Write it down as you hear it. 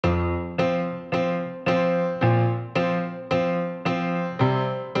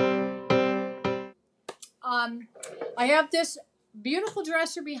I have this beautiful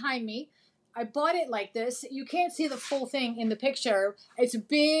dresser behind me. I bought it like this. You can't see the full thing in the picture. It's a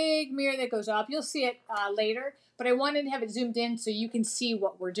big mirror that goes up. You'll see it later, but I wanted to have it zoomed in so you can see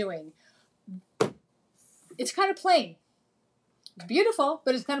what we're doing. It's kind of plain. It's beautiful,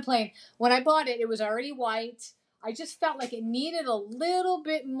 but it's kind of plain. When I bought it, it was already white. I just felt like it needed a little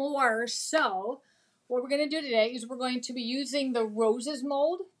bit more. So what we're going to do today is we're going to be using the Roses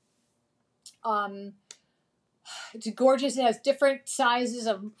mold. It's gorgeous. It has different sizes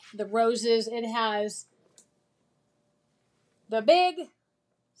of the roses. It has the big.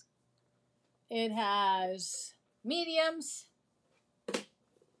 It has mediums.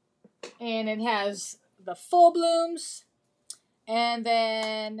 And it has the full blooms. And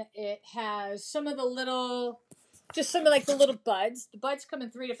then it has some of the little, just some of like the little buds. The buds come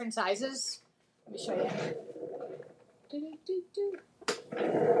in 3 different sizes. Let me show you.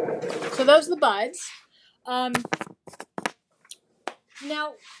 So those are the buds.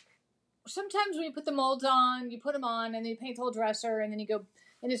 Now, sometimes when you put the molds on, you put them on and then you paint the whole dresser and then you go,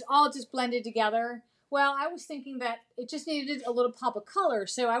 and it's all just blended together. Well, I was thinking that it just needed a little pop of color.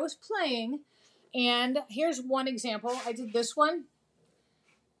 So I was playing, and here's one example. I did this one.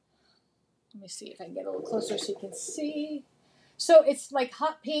 Let me see if I can get a little closer so you can see. So it's like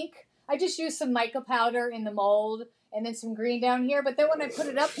hot pink. I just used some mica powder in the mold and then some green down here. But then when I put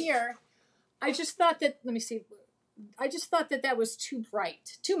it up here, I just thought that, let me see. I just thought that that was too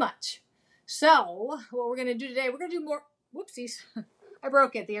bright, too much. So what we're going to do today, we're going to do more, whoopsies. I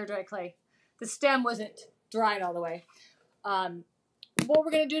broke it, the air dry clay. The stem wasn't dried all the way. What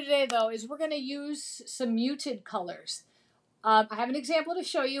we're going to do today, though, is we're going to use some muted colors. I have an example to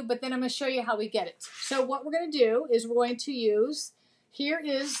show you, but then I'm going to show you how we get it. So what we're going to do is we're going to use, here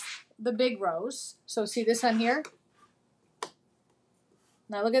is the big rose. So see this on here?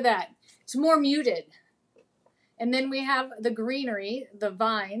 Now look at that. It's more muted. And then we have the greenery, the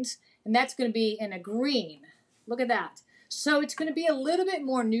vines, and that's going to be in a green. Look at that. So it's going to be a little bit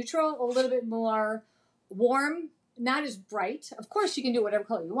more neutral, a little bit more warm, not as bright. Of course, you can do whatever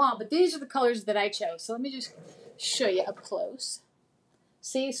color you want, but these are the colors that I chose. So let me just show you up close.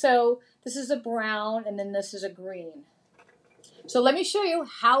 See, so this is a brown, and then this is a green. So let me show you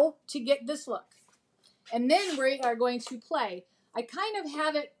how to get this look. And then we are going to play. I kind of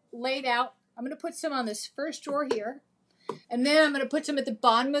have it laid out. I'm going to put some on this first drawer here. And then I'm going to put some at the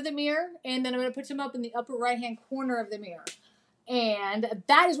bottom of the mirror. And then I'm going to put some up in the upper right-hand corner of the mirror. And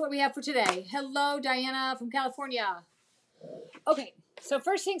that is what we have for today. Hello, Diana from California. Okay, so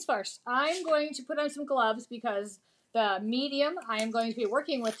first things first. I'm going to put on some gloves because the medium I am going to be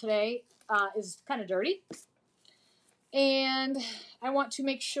working with today is kind of dirty. And I want to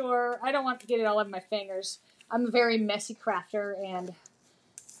make sure, I don't want to get it all over my fingers. I'm a very messy crafter, and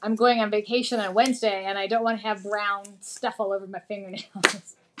I'm going on vacation on Wednesday, and I don't want to have brown stuff all over my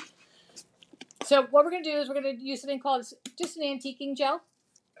fingernails. So what we're going to do is we're going to use something called just an antiquing gel.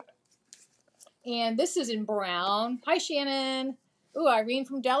 And this is in brown. Hi, Shannon. Ooh, Irene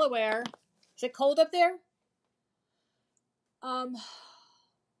from Delaware. Is it cold up there?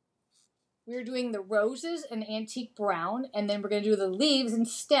 We're doing the roses in antique brown, and then we're going to do the leaves and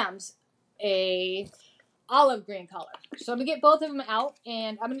stems, a olive green color. So I'm going to get both of them out,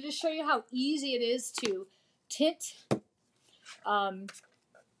 and I'm going to just show you how easy it is to tint.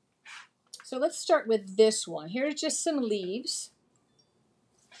 So let's start with this one. Here's just some leaves.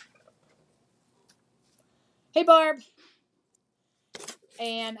 Hey, Barb.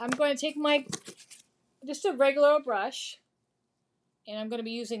 And I'm going to take my, just a regular brush, and I'm going to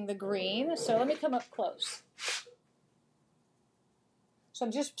be using the green. So let me come up close. So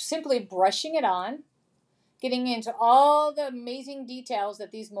I'm just simply brushing it on, getting into all the amazing details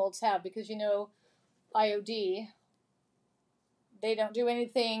that these molds have, because you know IOD, they don't do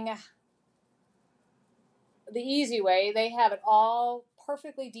anything the easy way. They have it all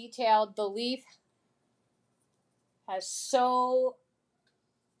perfectly detailed. The leaf has so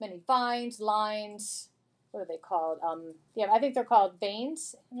many vines, lines, what are they called? Yeah, I think they're called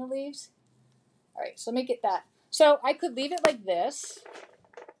veins in the leaves. All right, so let me get that. So I could leave it like this,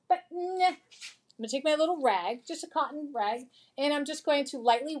 but nah. I'm going to take my little rag, just a cotton rag, and I'm just going to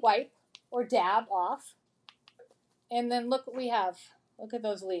lightly wipe or dab off. And then look what we have. Look at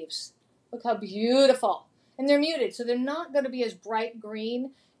those leaves. Look how beautiful. And they're muted, so they're not going to be as bright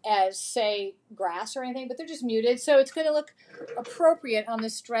green as, say, grass or anything, but they're just muted. So it's going to look appropriate on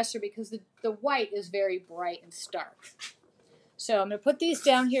this dresser because the white is very bright and stark. So I'm going to put these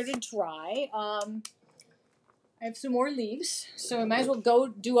down here to dry. I have some more leaves, so I might as well go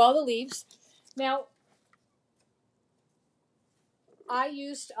do all the leaves. Now, I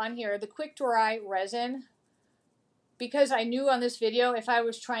used on here the quick dry resin. because I knew on this video if I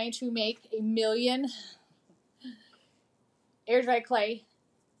was trying to make 1,000,000 air dry clay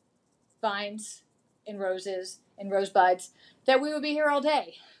vines and roses and rosebuds, that we would be here all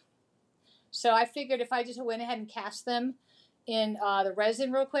day. So I figured if I just went ahead and cast them in the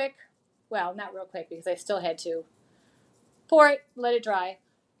resin real quick, well, not real quick because I still had to pour it, let it dry,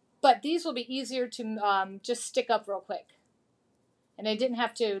 but these will be easier to just stick up real quick. And I didn't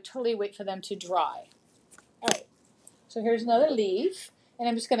have to totally wait for them to dry. All right, so here's another leaf, and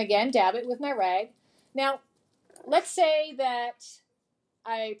I'm just going to, again, dab it with my rag. Now, let's say that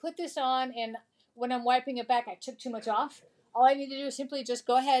I put this on, and when I'm wiping it back, I took too much off. All I need to do is simply just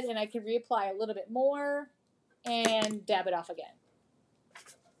go ahead, and I can reapply a little bit more and dab it off again.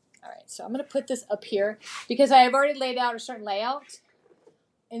 All right, so I'm going to put this up here because I have already laid out a certain layout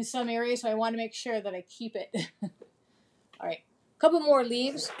in some areas, so I want to make sure that I keep it. All right. Couple more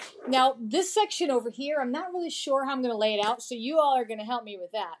leaves. Now, this section over here, I'm not really sure how I'm going to lay it out, so you all are going to help me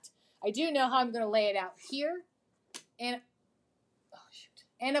with that. I do know how I'm going to lay it out here and, oh shoot,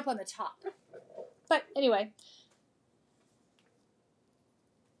 and up on the top. But anyway.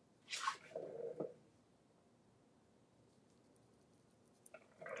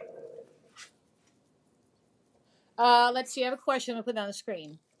 Let's see, I have a question. I'm going to put it on the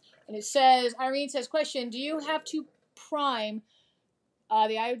screen. And it says, Irene says, question, do you have to prime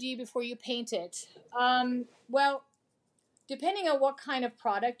the IOD before you paint it? Well, depending on what kind of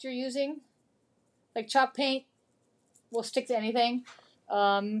product you're using, like chalk paint will stick to anything.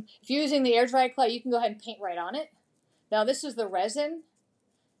 If you're using the air dry clay, you can go ahead and paint right on it. Now this is the resin,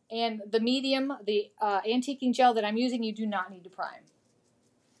 and the medium, the antiquing gel that I'm using, you do not need to prime.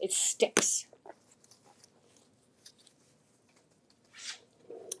 It sticks.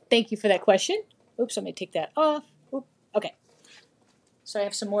 Thank you for that question. Oops, let me take that off. Oop. Okay. So I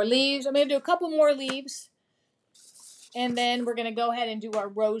have some more leaves. I'm going to do a couple more leaves. And then we're going to go ahead and do our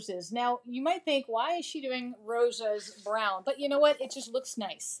roses. Now, you might think, why is she doing roses brown? But you know what? It just looks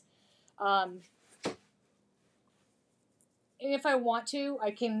nice. And if I want to,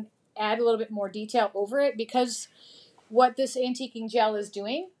 I can add a little bit more detail over it, because what this antiquing gel is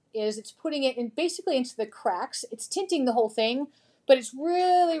doing is it's putting it in basically into the cracks. It's tinting the whole thing, but it's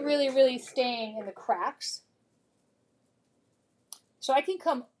really, really, really staying in the cracks. So I can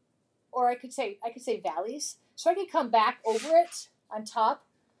come, or I could say valleys. So I could come back over it on top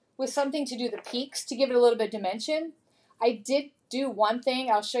with something to do the peaks to give it a little bit of dimension. I did do one thing,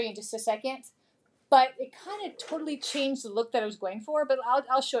 I'll show you in just a second, but it kind of totally changed the look that I was going for, but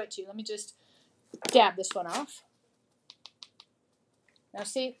I'll show it to you. Let me just dab this one off. Now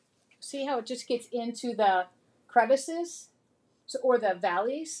see how it just gets into the crevices, or the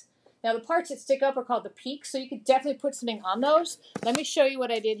valleys? Now the parts that stick up are called the peaks, so you could definitely put something on those. Let me show you what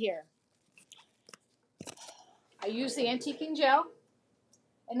I did here. I used the antiquing gel,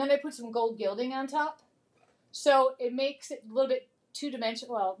 and then I put some gold gilding on top. So it makes it a little bit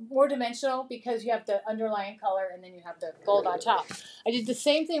two-dimensional, well, more dimensional, because you have the underlying color and then you have the gold on top. I did the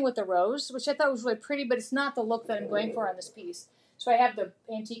same thing with the rose, which I thought was really pretty, but it's not the look that I'm going for on this piece. So I have the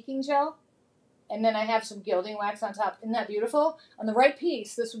antiquing gel, and then I have some gilding wax on top. Isn't that beautiful? On the right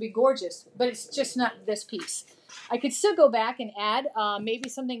piece, this would be gorgeous, but it's just not this piece. I could still go back and add maybe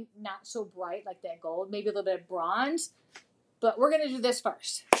something not so bright like that gold, maybe a little bit of bronze, but we're going to do this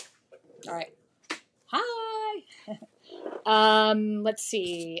first. All right. Hi. Let's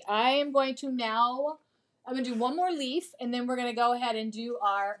see. I'm going to do one more leaf, and then we're going to go ahead and do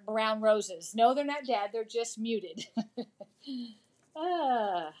our brown roses. No, they're not dead. They're just muted.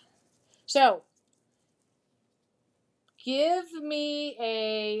 So, give me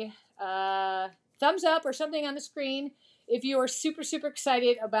a thumbs up or something on the screen if you are super, super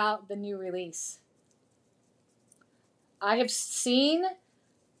excited about the new release. I have seen,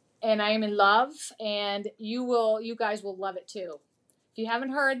 and I am in love, and you guys will love it too. If you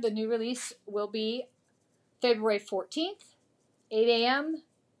haven't heard, the new release will be February 14th, 8 a.m.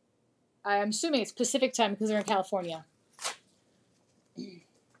 I'm assuming it's Pacific time because they're in California. There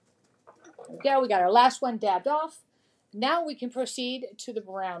we go. We got our last one dabbed off. Now we can proceed to the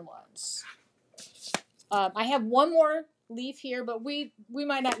brown ones. I have one more leaf here, but we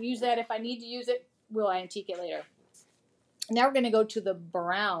might not use that. If I need to use it, we'll antique it later. Now we're going to go to the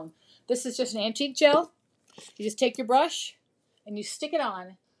brown. This is just an antique gel. You just take your brush and you stick it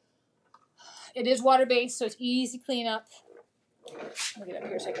on. It is water-based, so it's easy clean up. Let me get up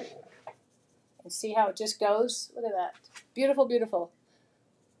here a second. And see how it just goes? Look at that. Beautiful, beautiful.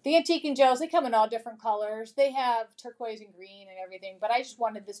 The antiquing gels, they come in all different colors. They have turquoise and green and everything, but I just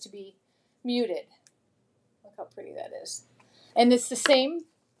wanted this to be muted. Look how pretty that is. And it's the same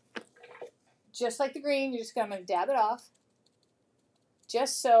just like the green, I'm going to dab it off.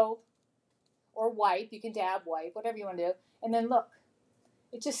 Just so, or wipe, you can dab, wipe, whatever you want to do. And then look,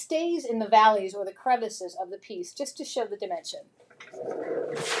 it just stays in the valleys or the crevices of the piece just to show the dimension.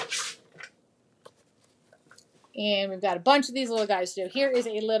 And we've got a bunch of these little guys to do. Here is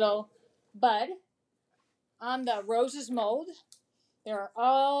a little bud on the Roses Mould. There are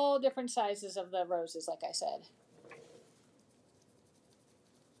all different sizes of the roses, like I said.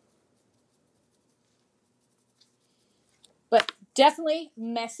 But definitely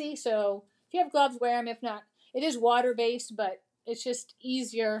messy, so if you have gloves, wear them. If not, it is water-based, but it's just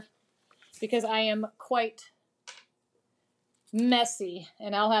easier because I am quite messy,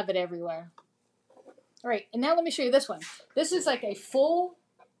 and I'll have it everywhere. All right, and now let me show you this one. This is like a full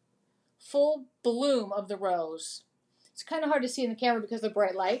bloom of the rose. It's kind of hard to see in the camera because of the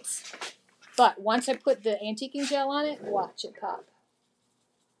bright lights, but once I put the antiquing gel on it, watch it pop.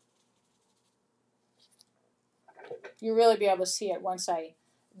 You'll really be able to see it once I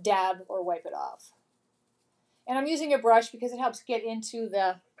dab or wipe it off. And I'm using a brush because it helps get into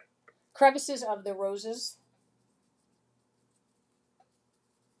the crevices of the roses.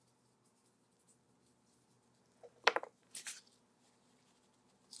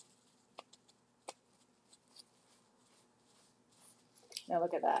 Now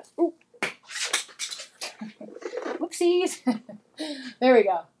look at that. Ooh. Whoopsies. There we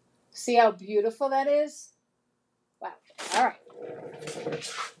go. See how beautiful that is? Wow. All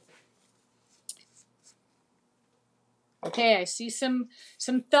right. Okay, I see some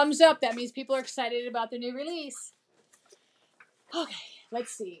thumbs up. That means people are excited about the new release. Okay,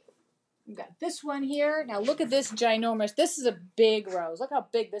 let's see. We've got this one here. Now look at this ginormous. This is a big rose. Look how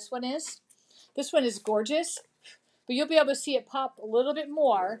big this one is. This one is gorgeous. But you'll be able to see it pop a little bit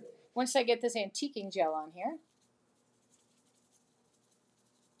more once I get this antiquing gel on here.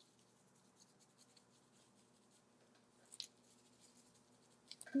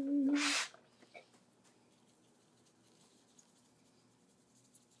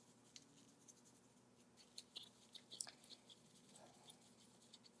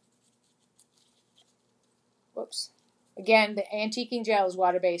 Whoops. Again, the antiquing gel is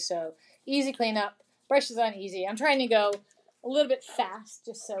water-based, so easy cleanup. Brushes on easy. I'm trying to go a little bit fast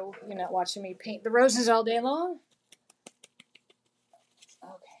just so you're not watching me paint the roses all day long.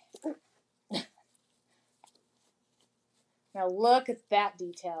 Okay. Now look at that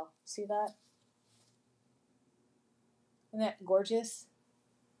detail. See that? Isn't that gorgeous?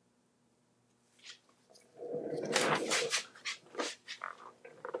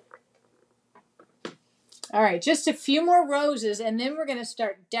 All right, just a few more roses, and then we're going to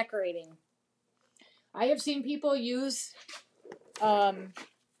start decorating. I have seen people use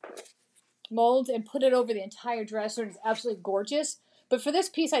molds and put it over the entire dresser. It's absolutely gorgeous. But for this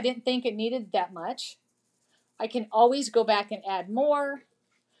piece, I didn't think it needed that much. I can always go back and add more.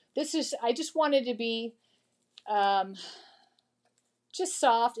 I just wanted to be just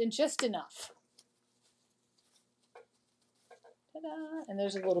soft and just enough. Ta-da! And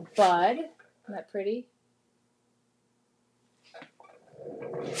there's a little bud. Isn't that pretty?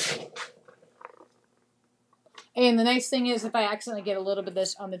 And the nice thing is if I accidentally get a little bit of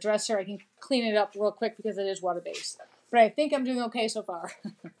this on the dresser, I can clean it up real quick because it is water-based. But I think I'm doing okay so far.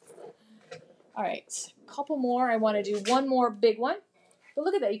 All right, a couple more. I want to do one more big one. But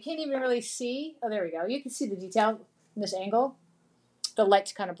look at that. You can't even really see. Oh, there we go. You can see the detail in this angle. The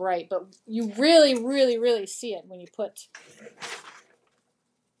light's kind of bright, but you really, really, really see it when you put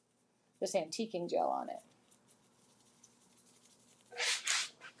this antiquing gel on it.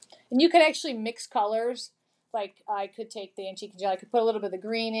 And you can actually mix colors. Like I could take the antiquing gel. I could put a little bit of the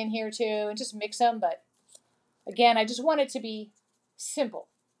green in here too and just mix them. But again, I just want it to be simple.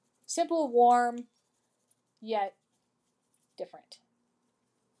 Simple, warm, yet different.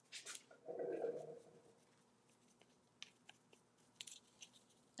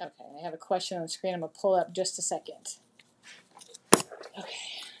 Okay, I have a question on the screen. I'm going to pull up just a second. Okay.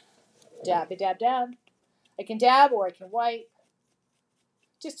 Dabby dab dab. I can dab or I can wipe.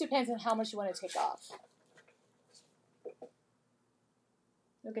 Just depends on how much you want to take off.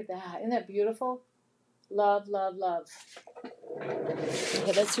 Look at that. Isn't that beautiful? Love, love, love.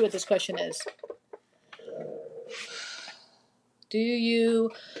 Okay, let's see what this question is. Do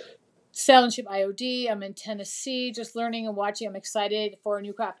you sell and ship IOD? I'm in Tennessee, just learning and watching. I'm excited for a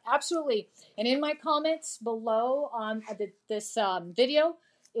new craft. Absolutely. And in my comments below on this video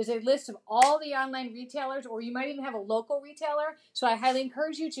is a list of all the online retailers, or you might even have a local retailer. So I highly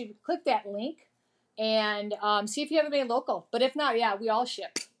encourage you to click that link and see if you have anybody local. But if not, yeah, we all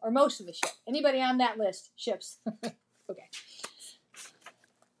ship, or most of us ship. Anybody on that list ships. Okay.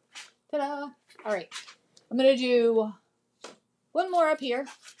 Ta-da! All right, I'm going to do one more up here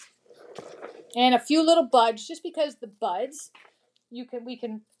and a few little buds, just because the buds, we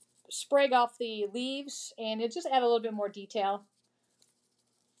can sprag off the leaves and it just add a little bit more detail.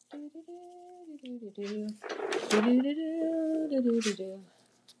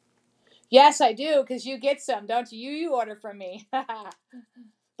 Yes, I do, because you get some, don't you? You order from me.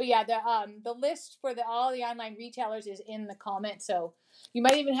 But yeah, the list for all the online retailers is in the comments. So you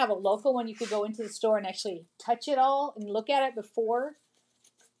might even have a local one. You could go into the store and actually touch it all and look at it before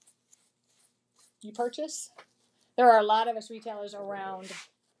you purchase. There are a lot of us retailers around.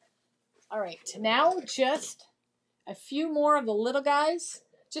 All right, now just a few more of the little guys.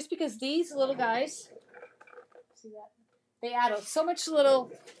 Just because these little guys, see that? They add so much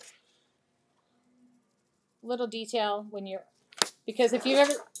little detail when you're, because if you've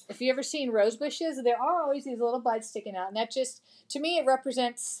ever seen rose bushes, there are always these little buds sticking out, and that just, to me, it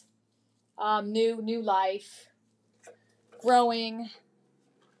represents new life, growing.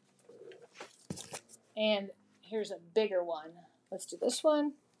 And here's a bigger one. Let's do this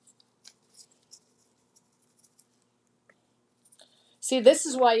one. See, this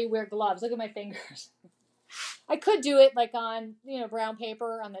is why you wear gloves. Look at my fingers. I could do it like on, brown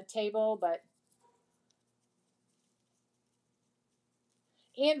paper on the table, but,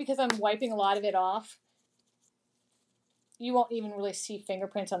 and because I'm wiping a lot of it off, you won't even really see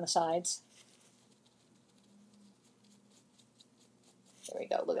fingerprints on the sides. There we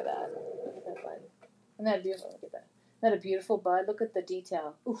go. Look at that. Look at that bud. Isn't that beautiful? Look at that. Isn't that a beautiful bud? Look at the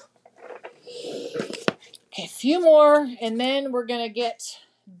detail. Ooh. Okay, a few more, and then we're going to get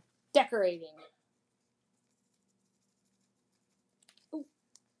decorating. Ooh.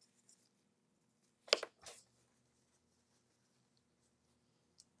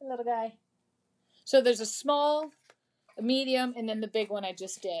 Little guy. So there's a small, a medium, and then the big one I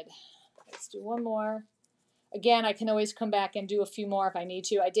just did. Let's do one more. Again, I can always come back and do a few more if I need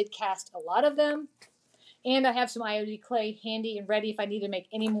to. I did cast a lot of them, and I have some IOD clay handy and ready if I need to make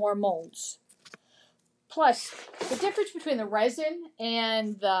any more molds. Plus, the difference between the resin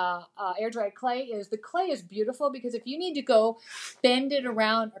and the air-dried clay is the clay is beautiful because if you need to go bend it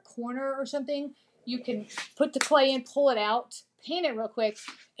around a corner or something, you can put the clay in, pull it out, paint it real quick,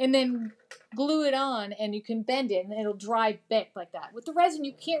 and then glue it on, and you can bend it, and it'll dry back like that. With the resin,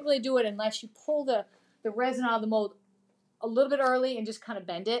 you can't really do it unless you pull the resin out of the mold a little bit early and just kind of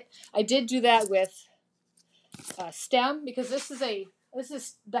bend it. I did do that with stem because this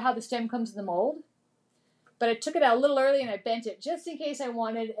is how the stem comes in the mold. But I took it out a little early and I bent it just in case I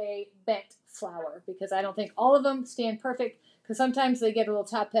wanted a bent flower because I don't think all of them stand perfect because sometimes they get a little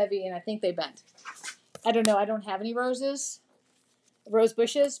top heavy and I think they bent. I don't know. I don't have any rose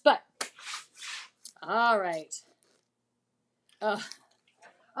bushes, but all right. Oh,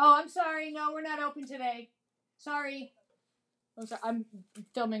 I'm sorry. No, we're not open today. Sorry. I'm sorry. I'm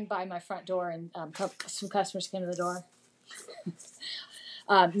filming by my front door and some customers came to the door.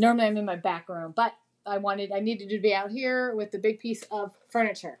 Normally I'm in my back room, but I needed to be out here with the big piece of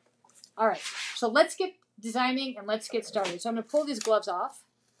furniture. All right, so let's get designing and let's get started. So I'm going to pull these gloves off.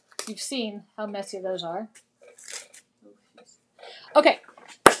 You've seen how messy those are. Okay,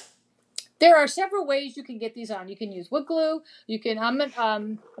 there are several ways you can get these on. You can use wood glue. I'm going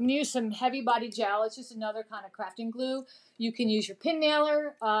to use some heavy body gel. It's just another kind of crafting glue. You can use your pin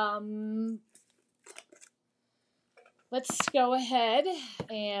nailer. Let's go ahead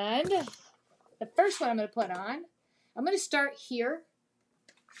and the first one I'm going to put on, I'm going to start here.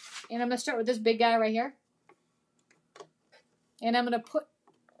 And I'm going to start with this big guy right here. And I'm going to put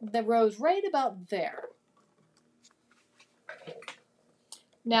the rose right about there.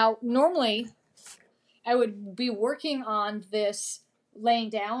 Now, normally, I would be working on this laying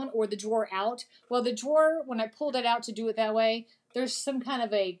down or the drawer out. Well, the drawer, when I pulled it out to do it that way, there's some kind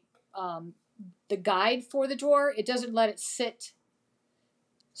of the guide for the drawer. It doesn't let it sit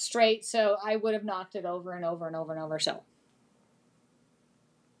straight, so I would have knocked it over and over and over and over. So,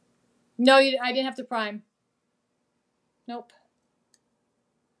 no, I didn't have to prime. Nope.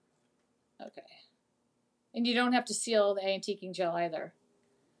 Okay. And you don't have to seal the antiquing gel either.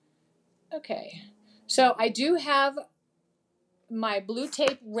 Okay. So I do have my blue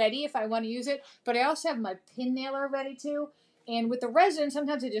tape ready if I want to use it, but I also have my pin nailer ready too. And with the resin,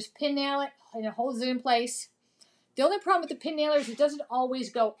 sometimes I just pin nail it and it holds it in place. The only problem with the pin nailer is it doesn't always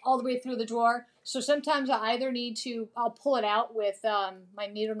go all the way through the drawer. So sometimes I either I'll pull it out with my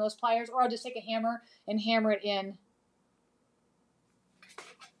needle nose pliers, or I'll just take a hammer and hammer it in.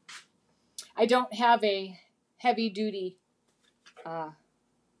 I don't have a heavy duty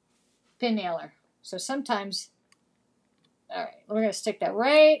pin nailer. So sometimes, all right, we're going to stick that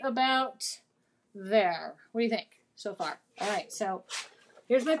right about There. What do you think so far? All right, so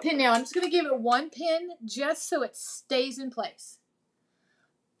here's my pin nail. I'm just going to give it one pin just so it stays in place.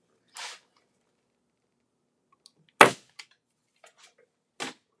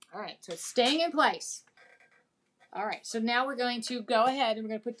 All right, so it's staying in place. All right, so now we're going to go ahead and we're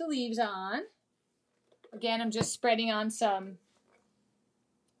going to put the leaves on. Again, I'm just spreading on some,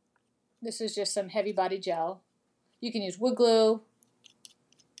 this is just some heavy body gel. You can use wood glue,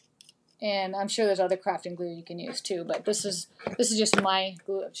 and I'm sure there's other crafting glue you can use too, but this is just my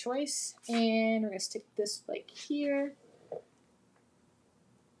glue of choice. And we're going to stick this like here.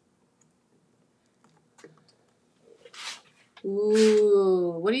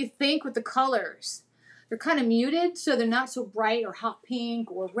 Ooh, what do you think with the colors? They're kind of muted, so they're not so bright or hot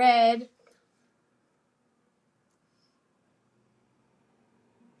pink or red.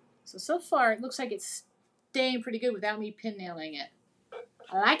 So far, it looks like it's staying pretty good without me pin nailing it.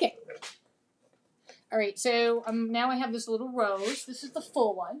 I like it. All right, so now I have this little rose. This is the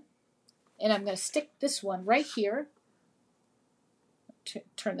full one. And I'm going to stick this one right here.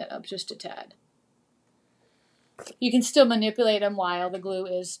 Turn that up just a tad. You can still manipulate them while the glue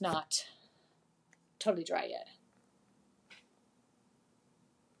is not totally dry yet.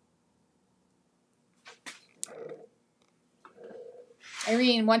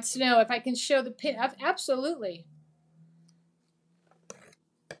 Irene wants to know if I can show the pin. Absolutely.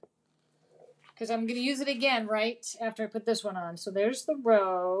 Because I'm going to use it again right after I put this one on. So there's the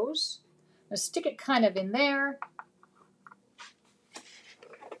rose. I'm going to stick it kind of in there.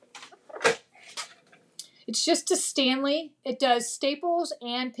 It's just a Stanley. It does staples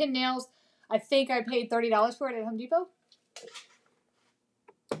and pin nails. I think I paid $30 for it at Home Depot.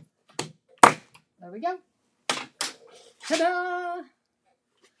 There we go. Ta-da!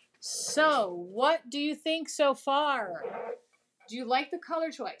 So, what do you think so far? Do you like the color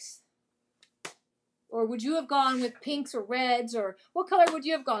choice? Or would you have gone with pinks or reds? Or what color would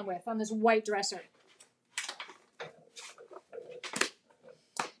you have gone with on this white dresser?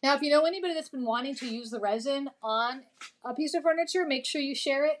 Now, if you know anybody that's been wanting to use the resin on a piece of furniture, make sure you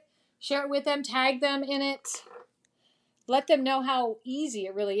share it. Share it with them. Tag them in it. Let them know how easy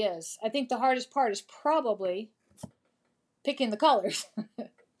it really is. I think the hardest part is probably picking the colors. All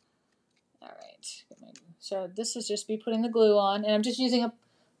right. So this is just me putting the glue on. And I'm just using a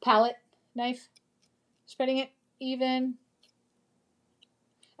palette knife. Spreading it even.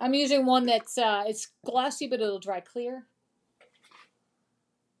 I'm using one that's it's glossy, but it'll dry clear.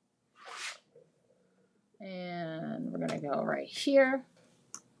 And we're going to go right here.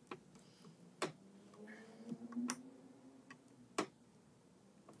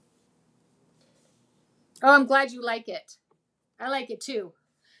 Oh, I'm glad you like it. I like it too.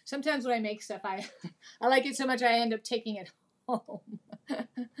 Sometimes when I make stuff, I like it so much I end up taking it home. All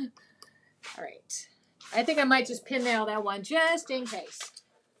right. I think I might just pin nail that one just in case.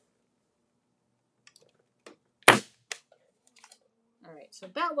 All right, so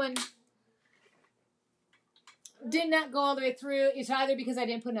that one did not go all the way through. It's either because I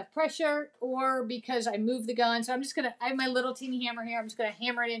didn't put enough pressure or because I moved the gun. So I'm just going to, I have my little teeny hammer here. I'm just going to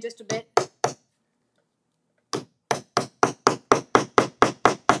hammer it in just a bit.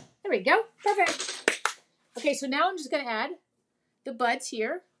 There we go. Perfect. Okay, so now I'm just going to add the buds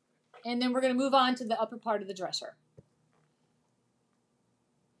here. And then we're going to move on to the upper part of the dresser.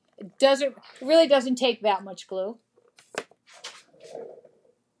 It really doesn't take that much glue.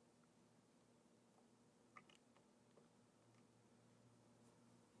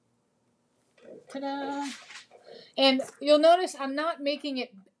 Ta-da! And you'll notice I'm not making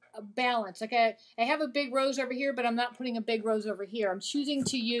it a balance. Like I have a big rose over here, but I'm not putting a big rose over here. I'm choosing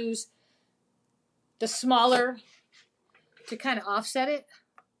to use the smaller to kind of offset it.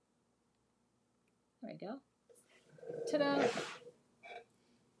 There we go. Ta-da!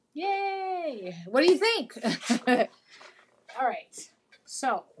 Yay! What do you think? All right.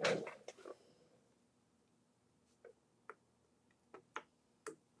 So.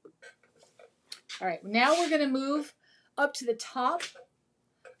 All right. Now we're going to move up to the top.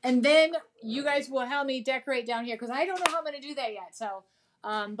 And then you guys will help me decorate down here because I don't know how I'm going to do that yet. So,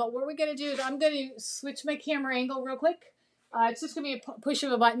 but what we're going to do is I'm going to switch my camera angle real quick. It's just going to be a push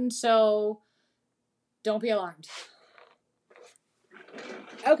of a button, so don't be alarmed.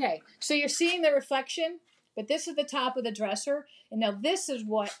 Okay, so you're seeing the reflection, but this is the top of the dresser. And now this is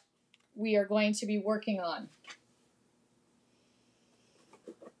what we are going to be working on.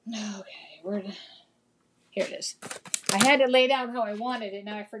 Okay, here it is. I had it laid out how I wanted it,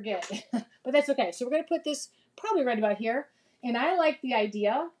 now I forget. But that's okay. So we're going to put this probably right about here. And I like the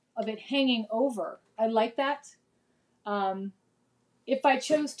idea of it hanging over. I like that. if I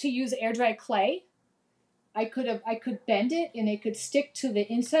chose to use air dry clay, I could bend it and it could stick to the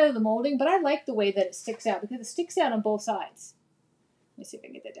inside of the molding, but I like the way that it sticks out because it sticks out on both sides. Let me see if I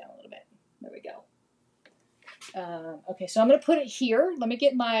can get that down a little bit. There we go. Okay, so I'm going to put it here. Let me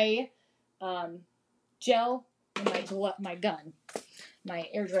get my gel and my gun, my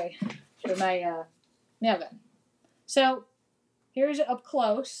air dry, or my nail gun. So here's it up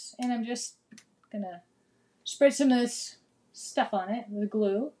close, and I'm just going to spread some of this stuff on it with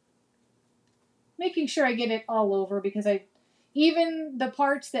glue. Making sure I get it all over because even the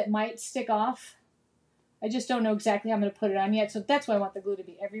parts that might stick off, I just don't know exactly how I'm going to put it on yet. So that's why I want the glue to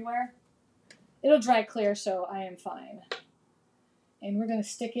be everywhere. It'll dry clear, so I am fine. And we're going to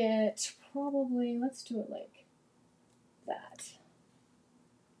stick it probably, let's do it like that.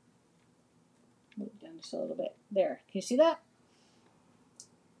 Move it down just a little bit. There. Can you see that?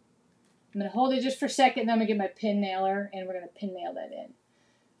 I'm going to hold it just for a second, then I'm going to get my pin nailer, and we're going to pin nail that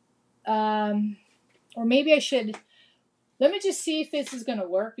in. Or maybe I should, let me just see if this is going to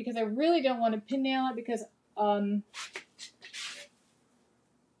work, because I really don't want to pin nail it, because I'm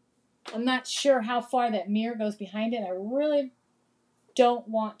not sure how far that mirror goes behind it, and I really don't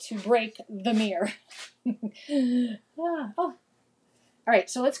want to break the mirror. Oh. All right,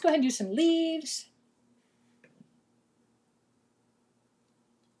 so let's go ahead and do some leaves.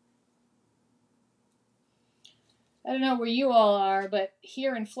 I don't know where you all are, but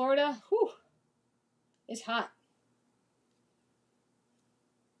here in Florida, whew, it's hot.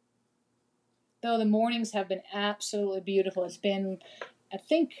 Though the mornings have been absolutely beautiful. It's been, I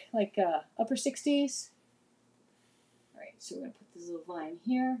think, like upper 60s. All right, so we're going to put this little vine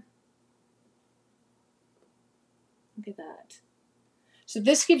here. Look at that. So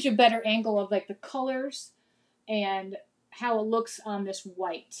this gives you a better angle of like the colors and how it looks on this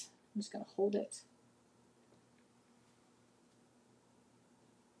white. I'm just going to hold it.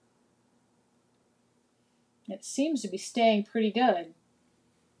 It seems to be staying pretty good.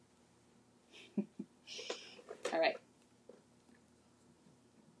 All right.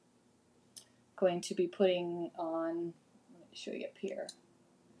 Going to be putting on, let me show you up here.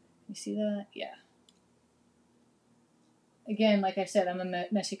 You see that? Yeah. Again, like I said, I'm a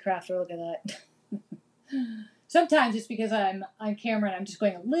messy crafter. Look at that. Sometimes it's because I'm on camera and I'm just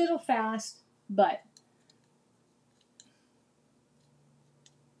going a little fast, but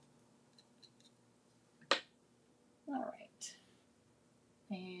all right.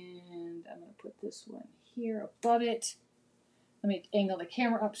 And I'm going to put this one here above it. Let me angle the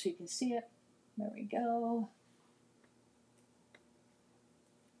camera up so you can see it. There we go.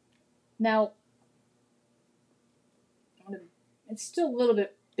 Now, it's still a little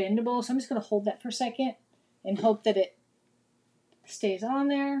bit bendable, so I'm just going to hold that for a second and hope that it stays on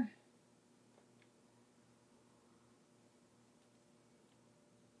there.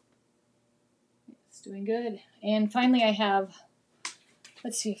 It's doing good. And finally I have,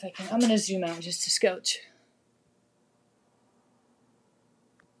 let's see if I can, I'm going to zoom out just a scotch.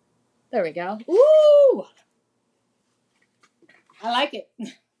 There we go. Ooh! I like it.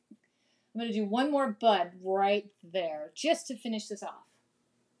 I'm going to do one more bud right there just to finish this off.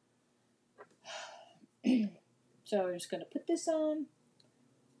 So I'm just going to put this on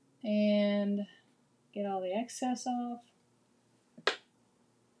and get all the excess off.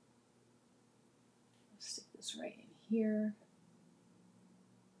 Stick this right in here.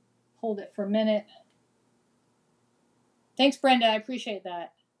 Hold it for a minute. Thanks, Brenda. I appreciate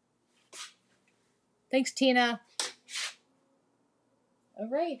that. Thanks, Tina. All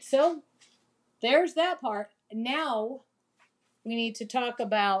right, so there's that part. Now we need to talk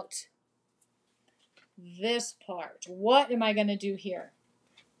about this part. What am I going to do here?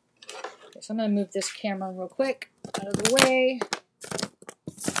 Okay, so I'm going to move this camera real quick out of the way.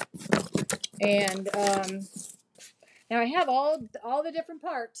 And now I have all the different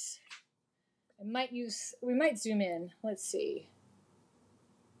parts. We might zoom in. Let's see.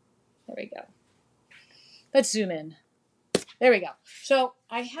 There we go. Let's zoom in. There we go. So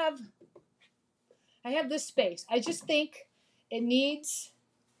I have this space. I just think it needs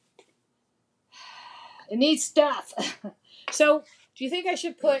stuff. So do you think I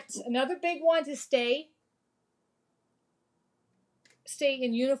should put another big one to stay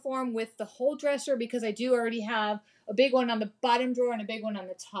in uniform with the whole dresser, because I do already have a big one on the bottom drawer and a big one on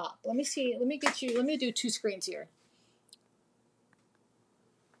the top. Let me see. Let me do two screens here.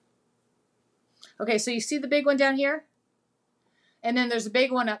 Okay, so you see the big one down here? And then there's a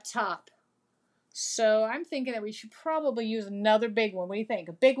big one up top. So I'm thinking that we should probably use another big one. What do you think?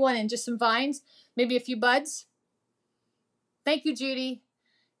 A big one and just some vines? Maybe a few buds? Thank you, Judy.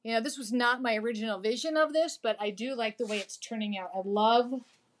 You know, this was not my original vision of this, but I do like the way it's turning out. I love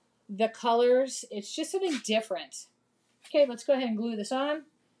the colors. It's just something different. Okay, let's go ahead and glue this on.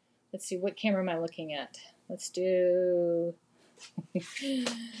 Let's see, what camera am I looking at? Let's do...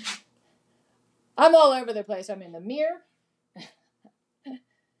 I'm all over the place. I'm in the mirror.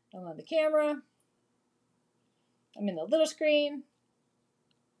 I'm on the camera. I'm in the little screen.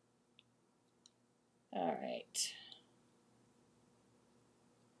 All right.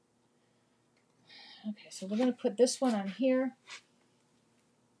 Okay, so we're going to put this one on here.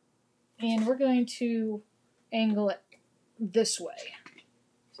 And we're going to angle it this way.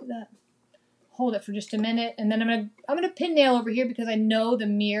 See that? Hold it for just a minute, and then I'm gonna pin nail over here because I know the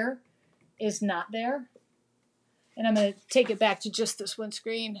mirror is not there. And I'm gonna take it back to just this one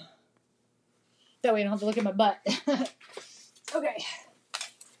screen. That way I don't have to look at my butt. Okay.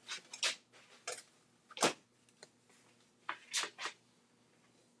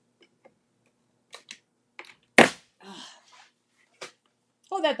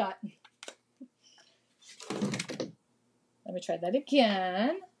 Hold that thought. Let me try that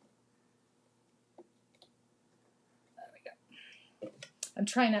again. There we go. I'm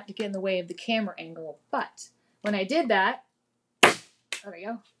trying not to get in the way of the camera angle, but when I did that, there we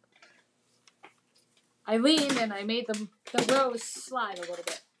go. I leaned and I made the rose slide a little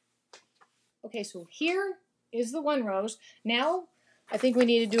bit. Okay, so here is the one rose. Now I think we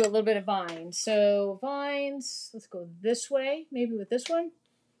need to do a little bit of vines. So vines, let's go this way, maybe with this one.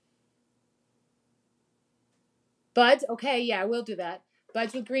 Buds, okay, yeah, I will do that.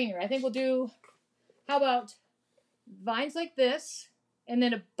 Buds with greenery. I think we'll do, how about vines like this, and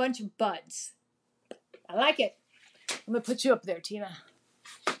then a bunch of buds. I like it. I'm going to put you up there, Tina.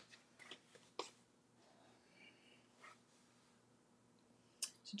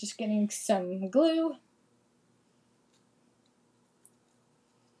 So just getting some glue.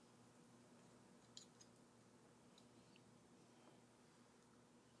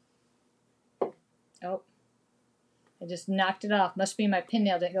 Oh, I just knocked it off. Must be my pin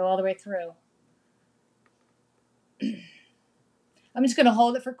nail didn't go all the way through. I'm just going to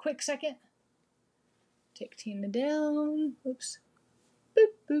hold it for a quick second. Take Tina down. Oops.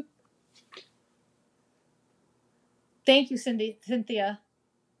 Boop, boop. Thank you, Cynthia.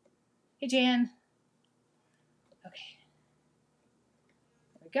 Hey, Jan. Okay.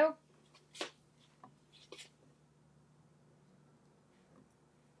 There we go.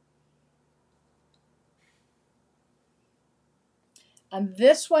 On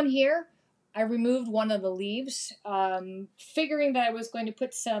this one here, I removed one of the leaves, figuring that I was going to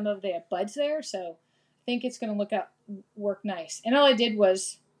put some of the buds there, so I think it's going to work nice. And all I did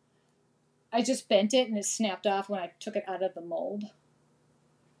was, I just bent it and it snapped off when I took it out of the mold.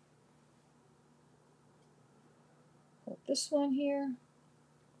 Hold this one here.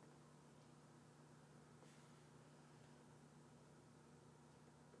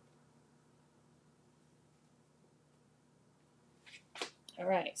 All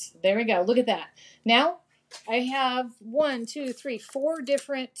right, so there we go. Look at that. Now I have 1, 2, 3, 4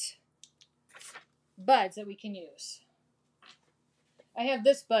 different buds that we can use. I have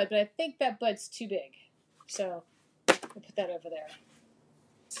this bud, but I think that bud's too big. So we'll put that over there.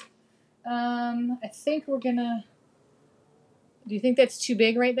 I think we're gonna, do you think that's too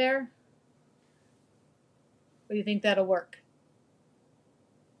big right there? Or do you think that'll work?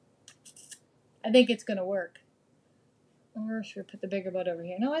 I think it's gonna work. Or should we put the bigger bud over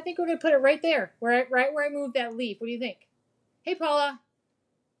here? No, I think we're gonna put it right there, right where I moved that leaf. What do you think? Hey, Paula.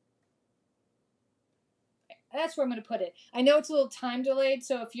 That's where I'm going to put it. I know it's a little time delayed,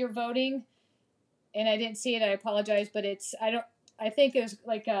 so if you're voting and I didn't see it, I apologize, but I think it was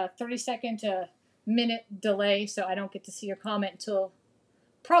like a 30-second to minute delay, so I don't get to see your comment until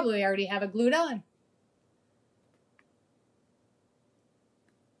probably I already have it glued on.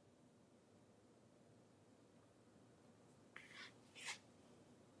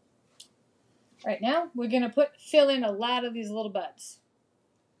 Right now, we're going to fill in a lot of these little buds.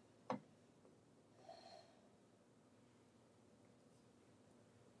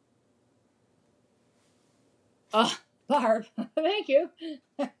 Oh, Barb, thank you.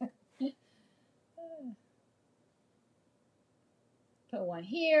 Put one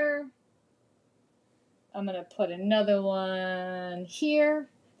here. I'm going to put another one here.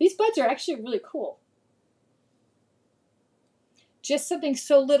 These buds are actually really cool. Just something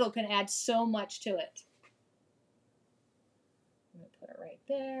so little can add so much to it. I'm going to put it right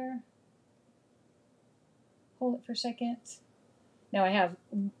there. Hold it for a second. Now I have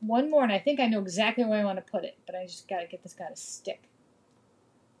one more, and I think I know exactly where I want to put it, but I just got to get this guy to stick.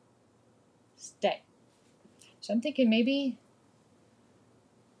 Stay. So I'm thinking maybe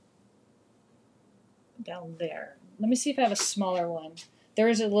down there. Let me see if I have a smaller one. There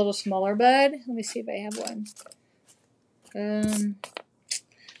is a little smaller bud. Let me see if I have one.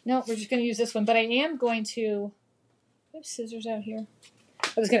 No, we're just going to use this one. But I am going to... I have scissors out here.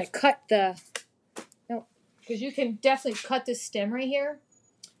 I was going to cut the... No, because you can definitely cut this stem right here.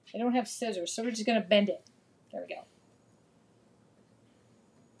 I don't have scissors, so we're just going to bend it. There we go.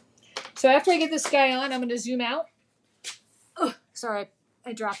 So after I get this guy on, I'm going to zoom out. Oh, sorry,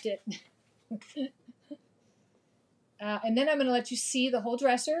 I dropped it. And then I'm going to let you see the whole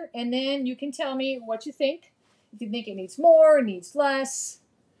dresser, and then you can tell me what you think. If you think it needs more, needs less,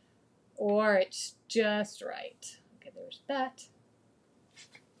 or it's just right. Okay, there's that.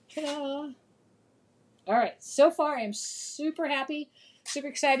 Ta-da! All right, so far I'm super happy, super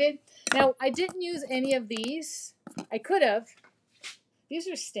excited. Now, I didn't use any of these. I could have. These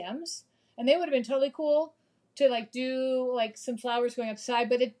are stems, and they would have been totally cool to like do like some flowers going upside,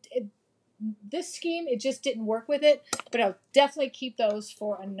 but this scheme, it just didn't work with it, but I'll definitely keep those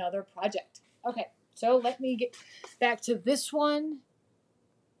for another project. Okay, so let me get back to this one,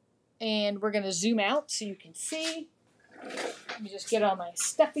 and we're going to zoom out so you can see. Let me just get all my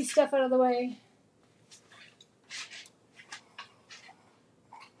stuffy stuff out of the way.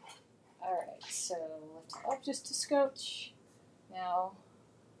 All right, so lift it up just a scotch. Now,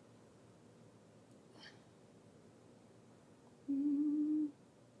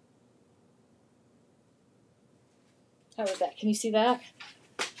 how was that? Can you see that?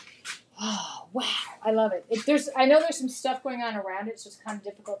 Oh, wow. I love it. I know there's some stuff going on around it, so it's kind of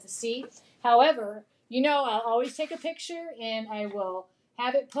difficult to see. However, you know, I'll always take a picture and I will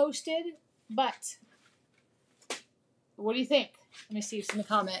have it posted. But what do you think? Let me see some in the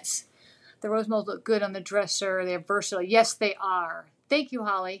comments. The rose molds look good on the dresser. They're versatile. Yes, they are. Thank you,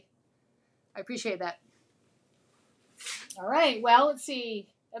 Holly. I appreciate that. All right. Well, let's see.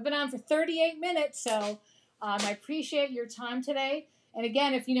 I've been on for 38 minutes, so I appreciate your time today. And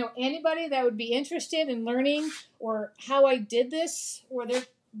again, if you know anybody that would be interested in learning or how I did this, or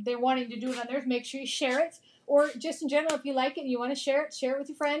they're wanting to do it on theirs, make sure you share it. Or just in general, if you like it and you want to share it with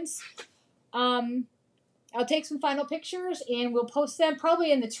your friends. I'll take some final pictures and we'll post them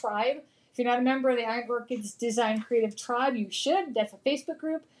probably in the tribe. If you're not a member of the Iron Orchids Design Creative Tribe, you should. That's a Facebook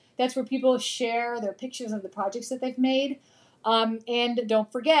group. That's where people share their pictures of the projects that they've made. And don't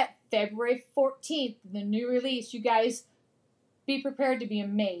forget, February 14th, the new release. You guys be prepared to be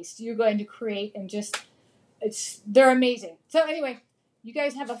amazed. You're going to create and they're amazing. So anyway, you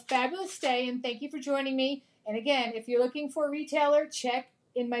guys have a fabulous day and thank you for joining me. And again, if you're looking for a retailer, check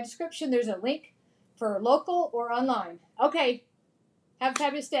in my description. There's a link for local or online. Okay, have a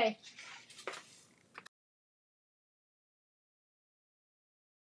fabulous day.